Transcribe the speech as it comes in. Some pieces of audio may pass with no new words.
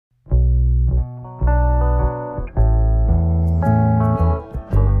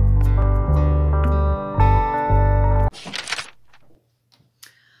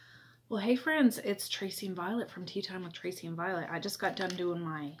friends, it's Tracey and Violet from Tea Time with Tracey and Violet. I just got done doing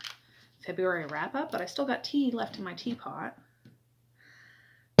my February wrap-up, but I still got tea left in my teapot.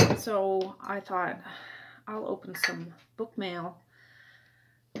 So I thought I'll open some book mail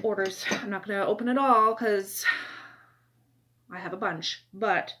orders. I'm not going to open it all because I have a bunch,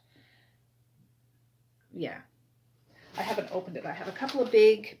 but yeah, I haven't opened it. I have a couple of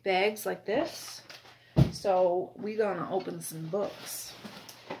big bags like this, so we're going to open some books.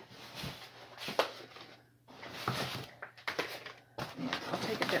 Yeah, I'll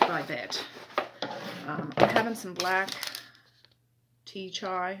take it bit by bit. I'm having some black tea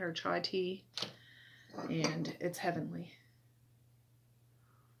chai, or chai tea, and it's heavenly.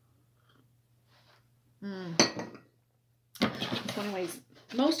 So anyways,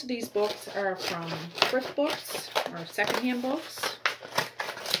 most of these books are from thrift books or secondhand books.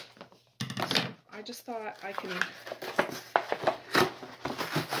 So I just thought I can,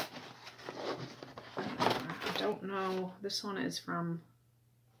 I don't know, this one is from,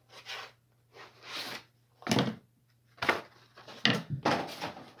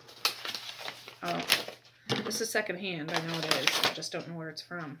 oh, this is secondhand, I know it is, I just don't know where it's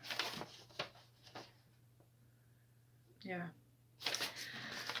from. Yeah.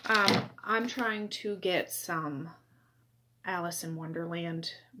 I'm trying to get some Alice in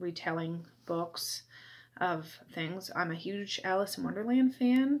Wonderland retelling books of things. I'm a huge Alice in Wonderland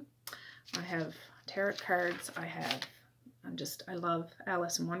fan. I have tarot cards. I love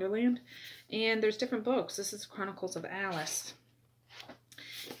Alice in Wonderland. And there's different books. This is Chronicles of Alice.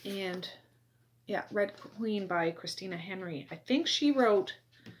 And yeah, Red Queen by Christina Henry. I think she wrote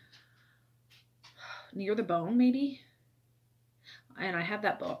Near the Bone, maybe? And I have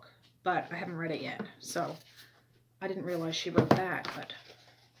that book, but I haven't read it yet. So I didn't realize she wrote that, but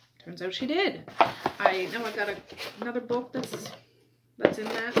turns out she did. I know I've got another book that's in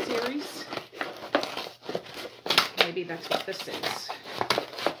that series. Maybe that's what this is.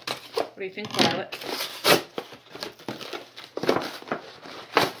 What do you think, Violet?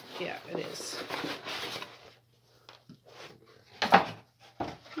 Yeah, it is.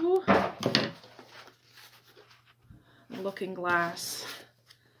 Ooh. The Looking Glass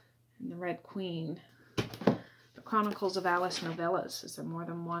and the Red Queen. The Chronicles of Alice novellas. Is there more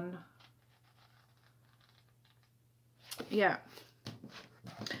than one? Yeah.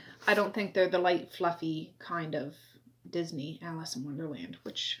 I don't think they're the light, fluffy kind of Disney Alice in Wonderland,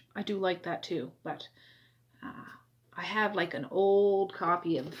 which I do like that too, but I have like an old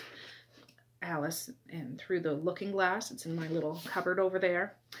copy of Alice and Through the Looking Glass. It's in my little cupboard over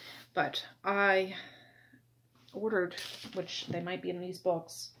there, but I ordered, which they might be in these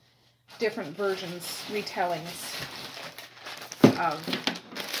books, different versions, retellings of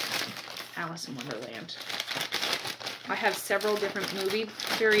Alice in Wonderland. I have several different movie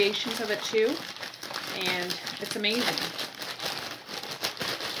variations of it too, and it's amazing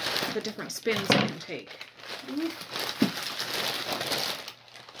the different spins you can take. Ooh.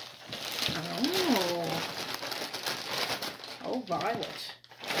 Oh, Violet.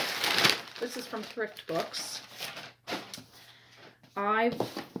 This is from Thrift Books. I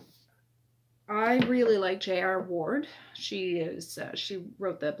really like J.R. Ward. She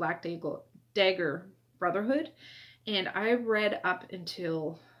wrote the Black Dagger Brotherhood, and I read up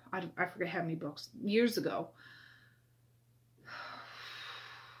until, I forget how many books, years ago,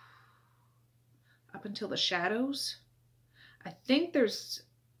 up until The Shadows. I think there's,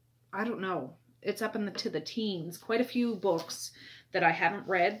 I don't know, it's up to the teens. Quite a few books that I haven't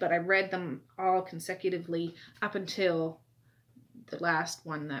read, but I read them all consecutively up until the last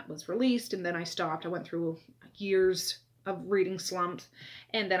one that was released, and then I stopped. I went through years of reading slumps,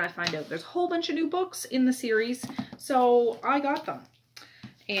 and then I find out there's a whole bunch of new books in the series, so I got them.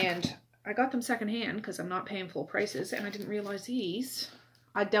 And I got them secondhand because I'm not paying full prices, and I didn't realize these.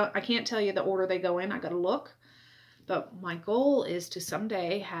 I can't tell you the order they go in. I gotta look. But my goal is to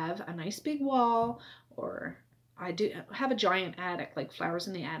someday have a nice big wall, or I do have a giant attic, like Flowers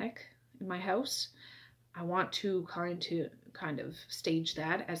in the Attic in my house. I want to kind of stage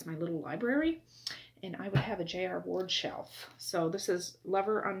that as my little library, and I would have a J.R. Ward shelf. So this is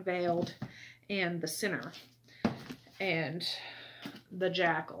Lover Unveiled and The Sinner and The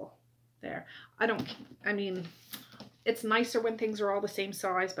Jackal there. I mean, it's nicer when things are all the same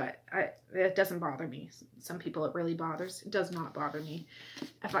size, but it doesn't bother me. Some people it really bothers. It does not bother me.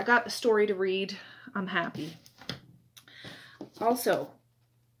 If I got the story to read, I'm happy. Also,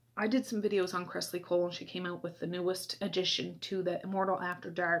 I did some videos on Kersley and she came out with the newest addition to the Immortal After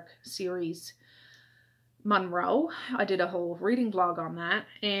Dark series, Monroe. I did a whole reading vlog on that,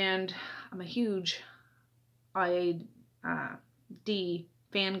 and I'm a huge IAD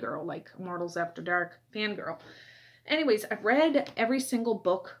fangirl, like Immortals After Dark fangirl. Anyways, I've read every single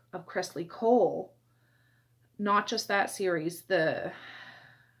book of Kersley Cole, not just that series, the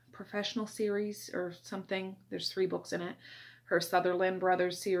professional series or something. There's 3 books in it. Her Sutherland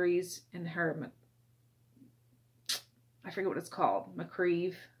Brothers series and her, I forget what it's called,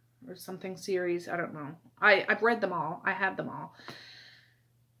 McCreeve or something series. I don't know. I've read them all. I have them all.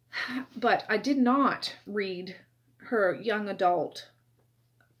 But I did not read her young adult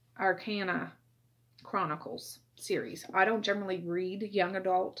Arcana Chronicles series. I don't generally read young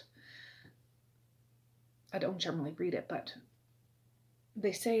adult. I don't generally read it, but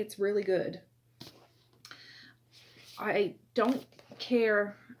they say it's really good. I don't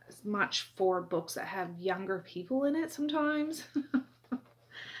care as much for books that have younger people in it sometimes.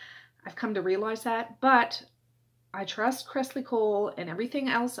 I've come to realize that, but I trust Kersley Cole, and everything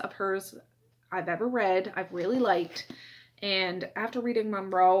else of hers I've ever read, I've really liked. And after reading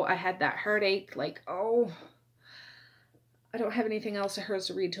Monroe, I had that heartache, like, oh, I don't have anything else of hers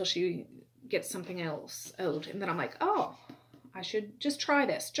to read till she gets something else out. And then I'm like, oh, I should just try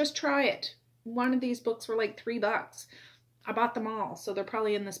this. Just try it. One of these books were like $3. I bought them all, so they're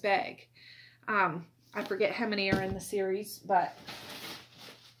probably in this bag. I forget how many are in the series, but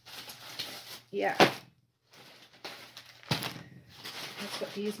yeah. That's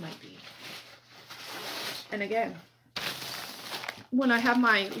what these might be. And again, when I have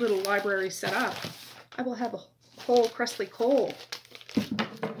my little library set up, I will have a whole Kersley Cole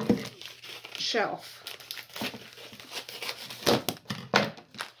shelf.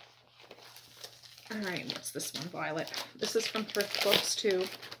 Alright, what's this one, Violet? This is from Thrift Books too.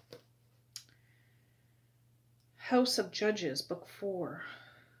 House of Judges, book 4.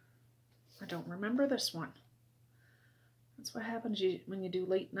 I don't remember this one. That's what happens when you do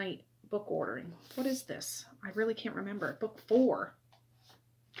late night book ordering. What is this? I really can't remember. Book 4.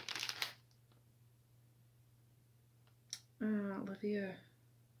 Olivia.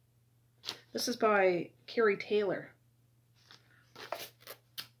 This is by Carrie Taylor.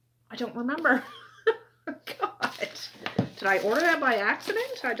 I don't remember. God. Did I order that by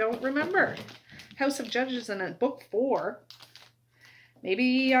accident? I don't remember. House of Judges in a book 4.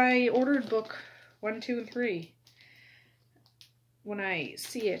 Maybe I ordered book 1, 2, and 3. When I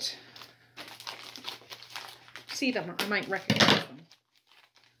see them, I might recognize them.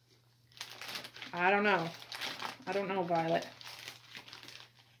 I don't know. I don't know, Violet.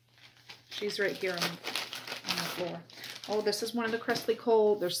 She's right here on the floor. Oh, this is one of the Kersley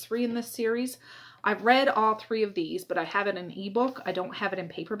Cole. There's 3 in this series. I've read all 3 of these, but I have it in ebook. I don't have it in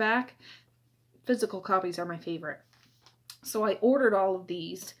paperback. Physical copies are my favorite. So I ordered all of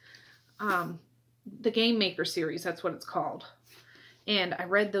these. The Game Maker series, that's what it's called. And I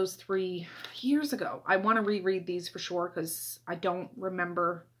read those 3 years ago. I want to reread these for sure because I don't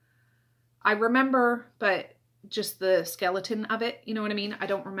remember. I remember, but just the skeleton of it, you know what I mean? I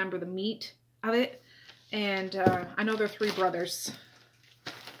don't remember the meat of it. And I know they're 3 brothers.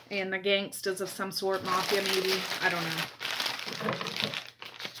 And they're gangsters of some sort, mafia maybe. I don't know.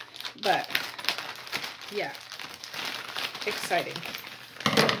 But, yeah. Exciting.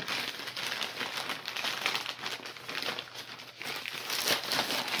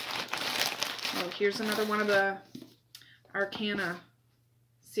 Oh, here's another one of the Arcana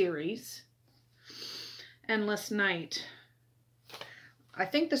series. Endless Night. I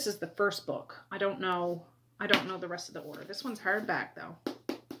think this is the first book. I don't know the rest of the order. This one's hardback though.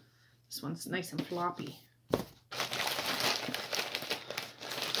 This one's nice and floppy.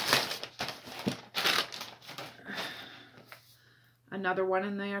 Another one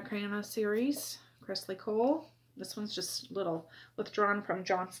in the Arcana series, Kersley Cole. This one's just little, withdrawn from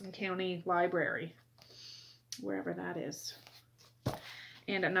Johnson County Library, wherever that is.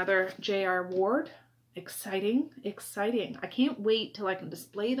 And another J.R. Ward. Exciting, exciting. I can't wait till I can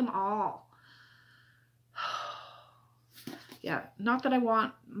display them all. Yeah, not that I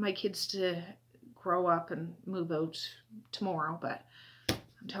want my kids to grow up and move out tomorrow, but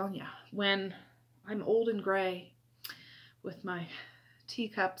I'm telling you, when I'm old and gray with my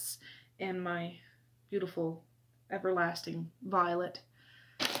teacups and my beautiful everlasting Violet,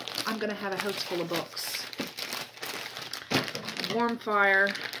 I'm going to have a house full of books, a warm fire,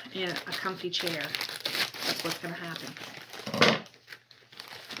 and a comfy chair. That's what's going to happen.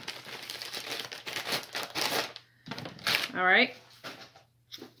 All right,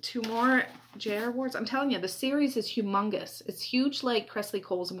 2 more J.R. Awards. I'm telling you, the series is humongous. It's huge like Kersley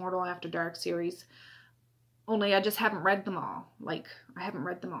Cole's Immortal After Dark series. Only I just haven't read them all. Like, I haven't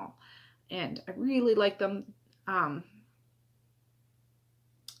read them all. And I really like them.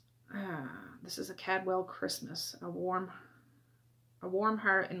 This is a Cadwell Christmas. A warm A Warm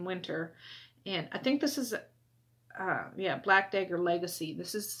Heart in Winter. And I think this is, yeah, Black Dagger Legacy.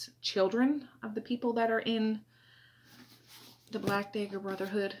 This is children of the people that are in the Black Dagger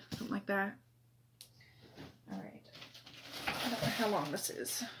Brotherhood, something like that. All right. I don't know how long this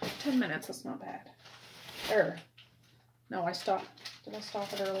is. 10 minutes, that's not bad. No, I stopped. Did I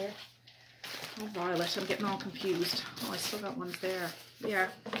stop it earlier? Oh, Violet, I'm getting all confused. Oh, I still got ones there. Yeah.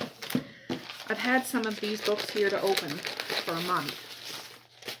 I've had some of these books here to open for a month.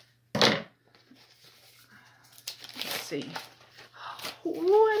 Let's see. Oh,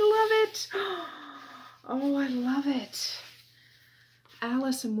 I love it. Oh, I love it.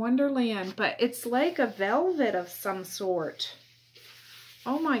 Alice in Wonderland, but it's like a velvet of some sort.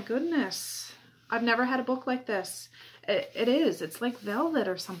 Oh my goodness. I've never had a book like this. It is. It's like velvet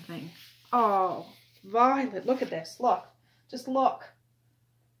or something. Oh, Violet, look at this. Look. Just look.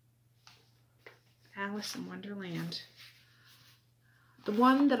 Alice in Wonderland. The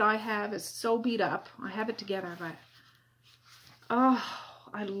one that I have is so beat up. I have it together, but oh,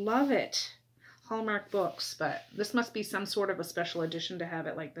 I love it. Hallmark books, but this must be some sort of a special edition to have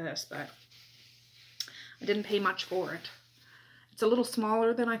it like this, but I didn't pay much for it. It's a little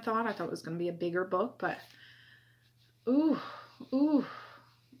smaller than I thought. I thought it was going to be a bigger book, but ooh, ooh,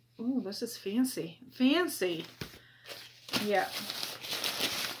 ooh, this is fancy. Fancy. Yeah.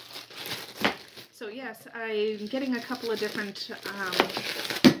 So yes, I'm getting a couple of different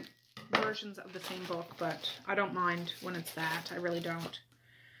versions of the same book, but I don't mind when it's that. I really don't.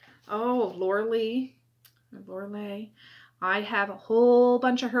 Oh, Leigh. I have a whole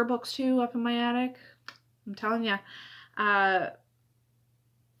bunch of her books too up in my attic. I'm telling you.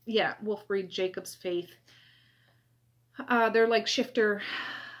 Yeah, Wolfreed Jacob's Faith. They're like shifter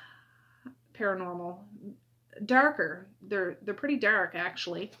paranormal. Darker. They're pretty dark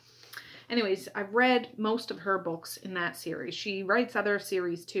actually. Anyways, I've read most of her books in that series. She writes other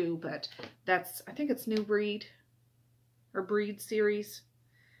series too, but that's, I think it's New Breed or Breed series.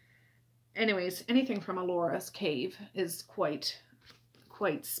 Anyways, anything from Lora's Cave is quite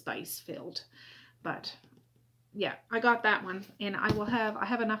spice-filled. But yeah, I got that one, and I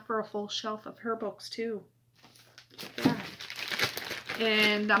have enough for a full shelf of her books too. Yeah.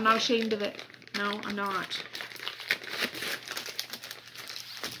 And I'm not ashamed of it. No, I'm not.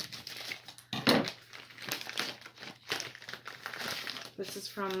 This is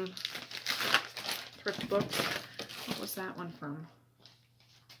from Thrift Books. What was that one from?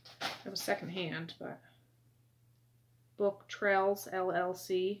 It was secondhand, but Book Trails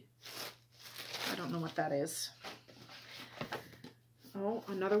LLC. I don't know what that is. Oh,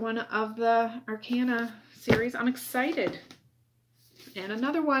 another one of the Arcana series. I'm excited. And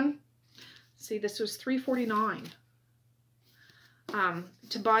another one. See, this was $3.49.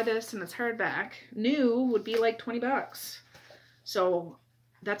 To buy this, and it's hardback. New would be like 20 bucks. So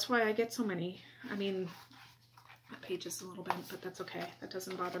that's why I get so many. I mean, that page is a little bent, but that's okay. That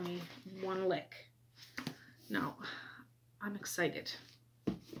doesn't bother me one lick. No, I'm excited.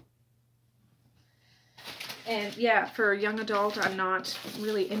 And yeah, for young adult, I'm not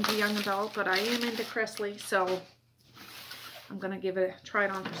really into young adult, but I am into Kersley, so I'm gonna try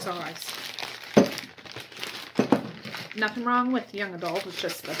it on for size. Nothing wrong with young adult, it's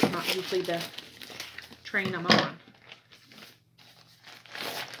just that's not usually the train I'm on.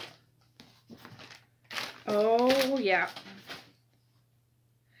 Oh, yeah.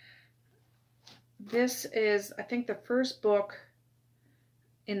 This is, I think, the first book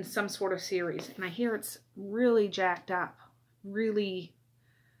in some sort of series. And I hear it's really jacked up. Really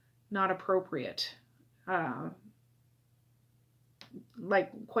not appropriate.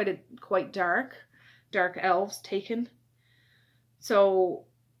 Like, quite dark. Dark elves taken. So,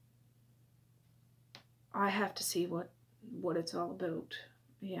 I have to see what it's all about.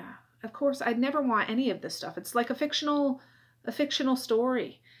 Yeah. Of course, I'd never want any of this stuff. It's like a fictional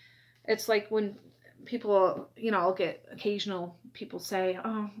story. It's like when people, you know, I'll get occasional people say,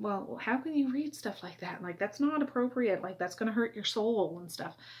 oh, well, how can you read stuff like that? Like, that's not appropriate. Like, that's going to hurt your soul and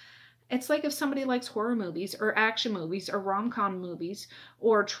stuff. It's like if somebody likes horror movies or action movies or rom-com movies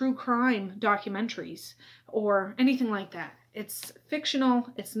or true crime documentaries or anything like that. It's fictional.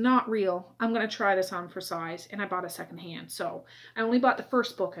 It's not real. I'm going to try this on for size, and I bought a secondhand. So I only bought the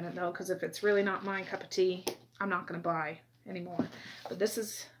first book in it, though, because if it's really not my cup of tea, I'm not going to buy anymore. But this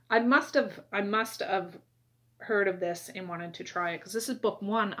is, I must have heard of this and wanted to try it, because this is book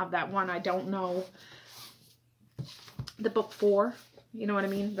 1 of that one. I don't know the book 4. You know what I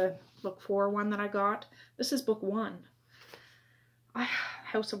mean? The book 4 one that I got. This is book 1.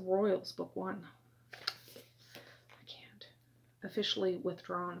 House of Royals, book 1. Officially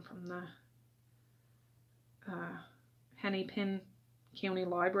withdrawn from the Henny Pin County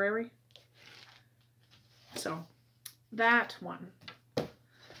Library. So that one. All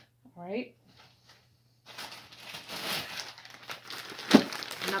right.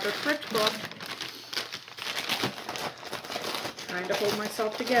 Another thrift book. Trying to hold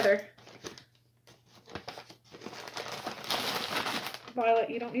myself together. Violet,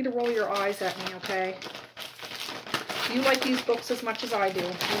 you don't need to roll your eyes at me, okay? You like these books as much as I do.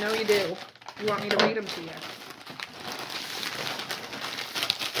 You know you do. You want me to read them to you.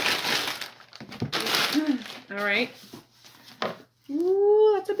 All right.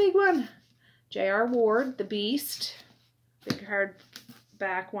 Ooh, that's a big one. J.R. Ward, The Beast. Big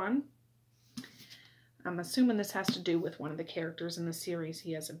hardback one. I'm assuming this has to do with one of the characters in the series.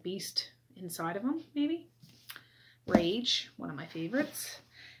 He has a beast inside of him, maybe. Rage, one of my favorites.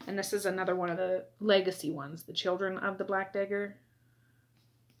 And this is another one of the legacy ones. The Children of the Black Dagger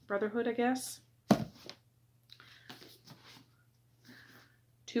Brotherhood, I guess.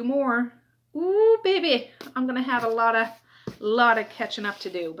 2 more. Ooh, baby. I'm going to have a lot of catching up to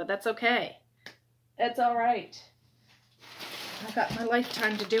do, but that's okay. That's all right. I've got my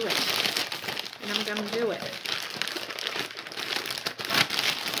lifetime to do it. And I'm going to do it.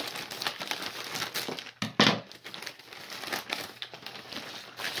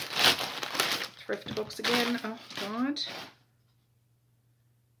 Thrift books again. Oh, God.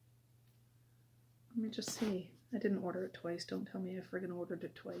 Let me just see. I didn't order it twice. Don't tell me I friggin' ordered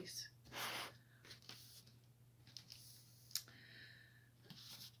it twice.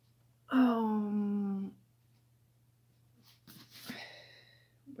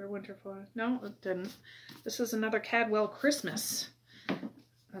 Where Winter Flies. No, it didn't. This is another Cadwell Christmas.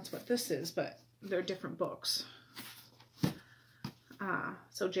 That's what this is, but they're different books.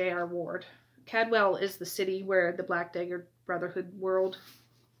 So J.R. Ward. Cadwell is the city where the Black Dagger Brotherhood world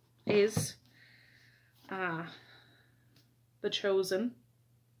is. The Chosen.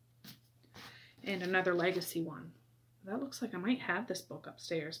 And another legacy one. That looks like I might have this book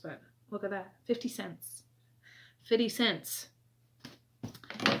upstairs, but look at that. 50 cents. 50 cents.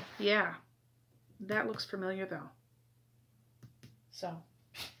 Yeah. That looks familiar though. So.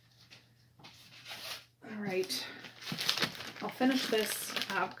 Alright. I'll finish this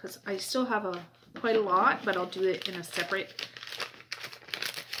up because I still have quite a lot, but I'll do it in a separate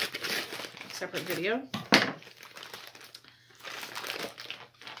video.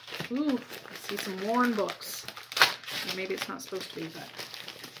 Ooh, I see some worn books. Or maybe it's not supposed to be, but...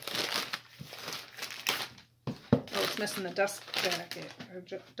 Oh, it's missing the dust jacket, or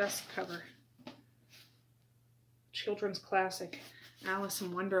dust cover. Children's classic, Alice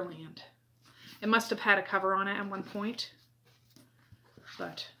in Wonderland. It must have had a cover on it at one point.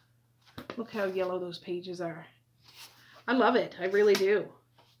 But look how yellow those pages are. I love it. I really do.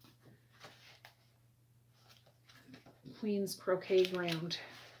 Queen's Croquet Ground.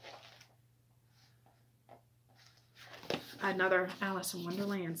 Another Alice in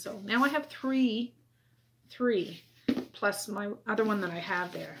Wonderland. So now I have three, plus my other one that I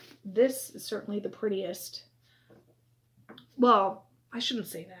have there. This is certainly the prettiest. Well, I shouldn't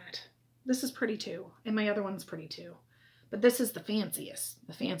say that. This is pretty too, and my other one's pretty too. But this is the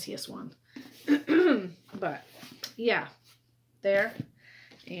fanciest one. But yeah, there.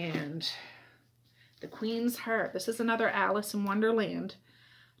 And The Queen's Heart. This is another Alice in Wonderland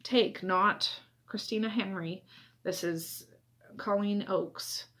take, not Christina Henry. This is Colleen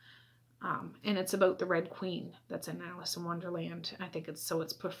Oakes. And it's about the Red Queen that's in Alice in Wonderland. I think it's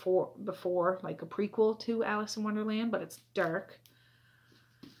before like a prequel to Alice in Wonderland, but it's dark.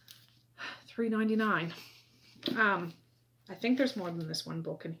 $3.99. I think there's more than this one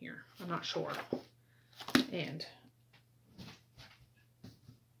book in here. I'm not sure. And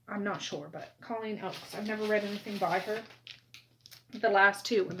I'm not sure, but Colleen Oakes. I've never read anything by her. The last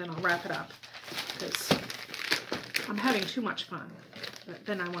 2, and then I'll wrap it up because I'm having too much fun. But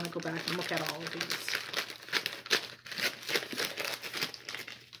then I want to go back and look at all of these.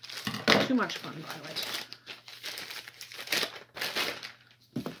 Too much fun, Violet.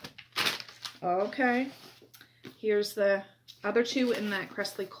 Okay. Here's the other 2 in that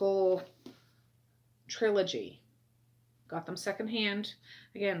Kersley Cole trilogy. Got them secondhand.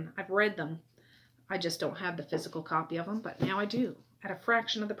 Again, I've read them. I just don't have the physical copy of them, but now I do at a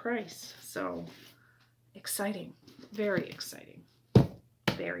fraction of the price. So exciting. Very exciting.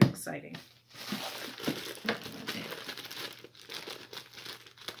 Very exciting.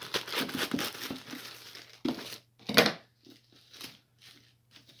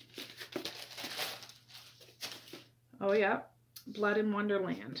 Oh yeah, Blood in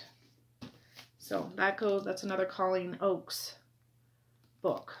Wonderland. So that's another Colleen Oakes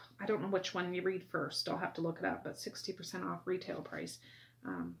book. I don't know which one you read first. I'll have to look it up, but 60% off retail price.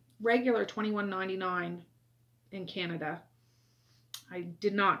 Regular $21.99 in Canada. I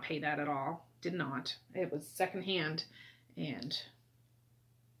did not pay that at all. Did not. It was secondhand, and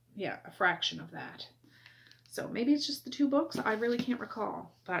yeah, a fraction of that. So maybe it's just the 2 books. I really can't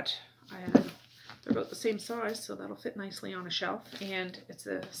recall, but they're about the same size, so that'll fit nicely on a shelf. And it's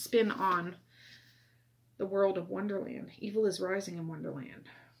a spin on The World of Wonderland. Evil is Rising in Wonderland.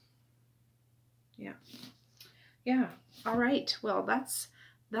 Yeah. Yeah. All right. Well, that's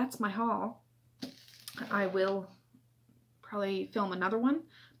my haul. I will probably film another one,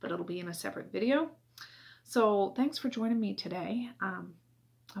 but it'll be in a separate video. So thanks for joining me today.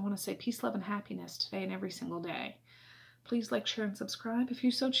 I want to say peace, love, and happiness today and every single day. Please like, share, and subscribe if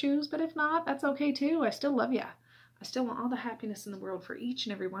you so choose, but if not, that's okay too. I still love you. I still want all the happiness in the world for each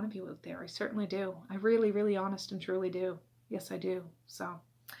and every one of you out there. I certainly do. I really, really honest and truly do. Yes, I do. So,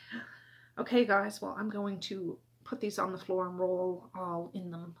 okay, guys. Well, I'm going to put these on the floor and roll all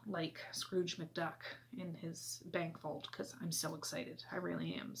in them like Scrooge McDuck in his bank vault because I'm so excited. I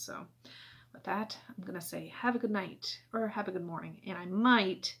really am. So, with that, I'm going to say have a good night or have a good morning, and I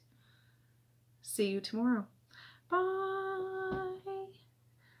might see you tomorrow. Bye.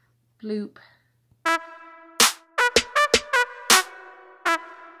 Bloop.